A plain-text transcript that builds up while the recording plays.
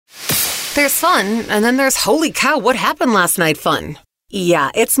There's fun, and then there's holy cow, what happened last night fun.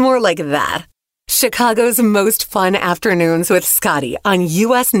 Yeah, it's more like that. Chicago's most fun afternoons with Scotty on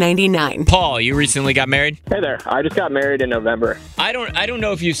US 99. Paul, you recently got married? Hey there. I just got married in November. I don't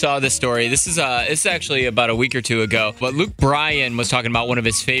know if you saw this story. This is actually about a week or two ago. But Luke Bryan was talking about one of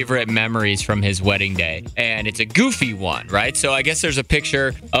his favorite memories from his wedding day. And it's a goofy one, right? So I guess there's a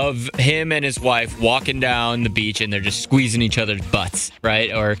picture of him and his wife walking down the beach and they're just squeezing each other's butts,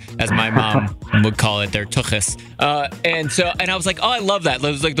 right? Or as my mom would call it, their tuchus. And I was like, oh, I love that. It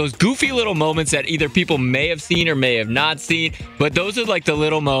was like those goofy little moments that either people may have seen or may have not seen, but those are like the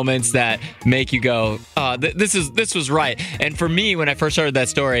little moments that make you go, oh, this was right. And for me, when I first started that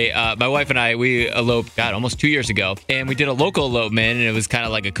story, my wife and I, we eloped, almost 2 years ago, and we did a local elopement, and it was kind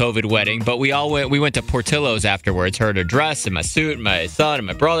of like a COVID wedding, but we went to Portillo's afterwards, her to dress and my suit, and my son and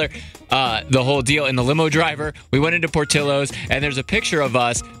my brother, the whole deal, in the limo driver. We went into Portillo's, and there's a picture of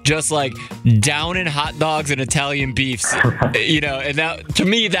us just like downing hot dogs and Italian beefs, and that, to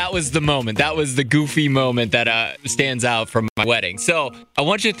me, that was the moment. That was the goofy moment that stands out from my wedding. So I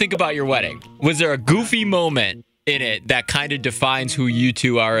want you to think about your wedding. Was there a goofy moment in it that kind of defines who you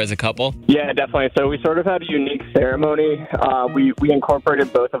two are as a couple? Yeah, definitely. So we sort of had a unique ceremony. We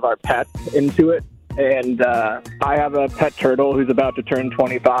incorporated both of our pets into it. And I have a pet turtle who's about to turn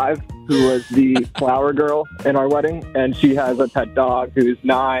 25, who was the flower girl in our wedding. And she has a pet dog who's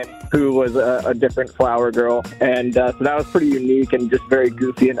 9, who was a different flower girl. And so that was pretty unique and just very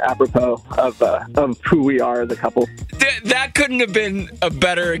goofy and apropos of who we are as a couple. That couldn't have been a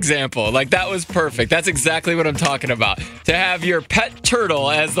better example. Like, that was perfect. That's exactly what I'm talking about. To have your pet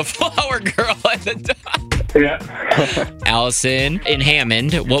turtle as the flower girl and the dog. Yeah. Allison in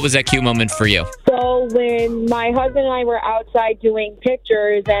Hammond, what was that cute moment for you? So when my husband and I were outside doing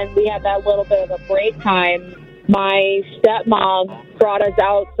pictures and we had that little bit of a break time, my stepmom brought us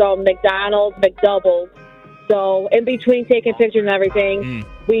out some McDonald's McDoubles. So in between taking pictures and everything,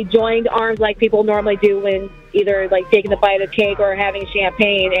 we joined arms like people normally do when either like taking a bite of cake or having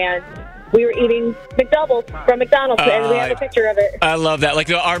champagne, and we were eating McDoubles from McDonald's, and we have a picture of it. I love that. Like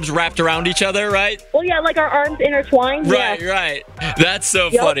the arms wrapped around each other, right? Well, yeah, like our arms intertwined. Right. That's so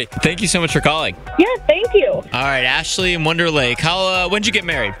funny. Thank you so much for calling. Yeah, thank you. All right, Ashley in Wonder Lake. When'd you get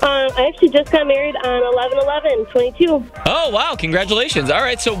married? I actually just got married on 11/11/22. Oh, wow. Congratulations. All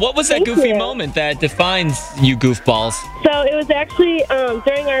right, so what was that goofy moment that defines you goofballs? So it was actually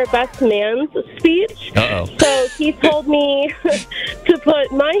during our best man's speech. Uh-oh. So he told me to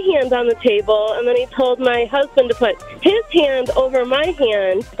put my hand on the table, and then he told my husband to put his hand over my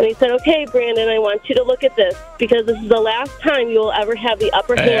hand, and he said, okay, Brandon, I want you to look at this, because this is the last time you will ever have the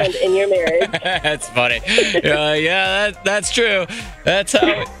upper hand in your marriage. That's funny. That's true. That's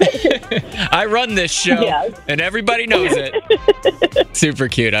how I run this show, and everybody knows it. Super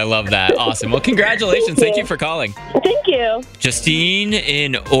cute. I love that. Awesome. Well, congratulations. Thank you for calling. Thank you. Justine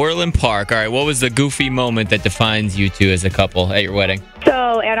in Orland Park. All right, what was the goofy moment that defines you two as a couple at your wedding?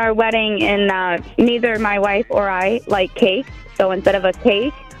 So at our wedding, neither my wife or I like cake. So instead of a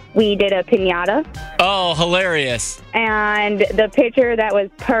cake, we did a piñata. Oh, hilarious. And the picture that was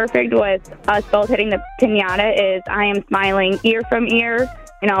perfect with us both hitting the piñata is I am smiling ear from ear,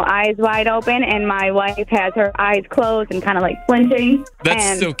 eyes wide open, and my wife has her eyes closed and kind of like flinching.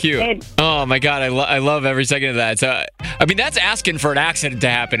 That's so cute. Oh, my God. I love every second of that. So, I mean, that's asking for an accident to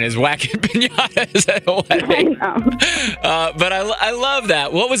happen, is whacking piñatas at a wedding. I know. But I love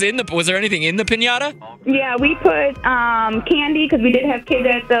that. What was was there anything in the piñata? Yeah, we put candy because we did have kids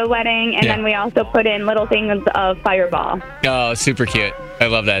at the wedding, and then we also put in little things of Fireball. Oh, super cute. I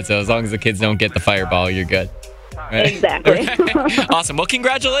love that. So as long as the kids don't get the Fireball, you're good. Right? Exactly. Awesome. Well,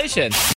 congratulations.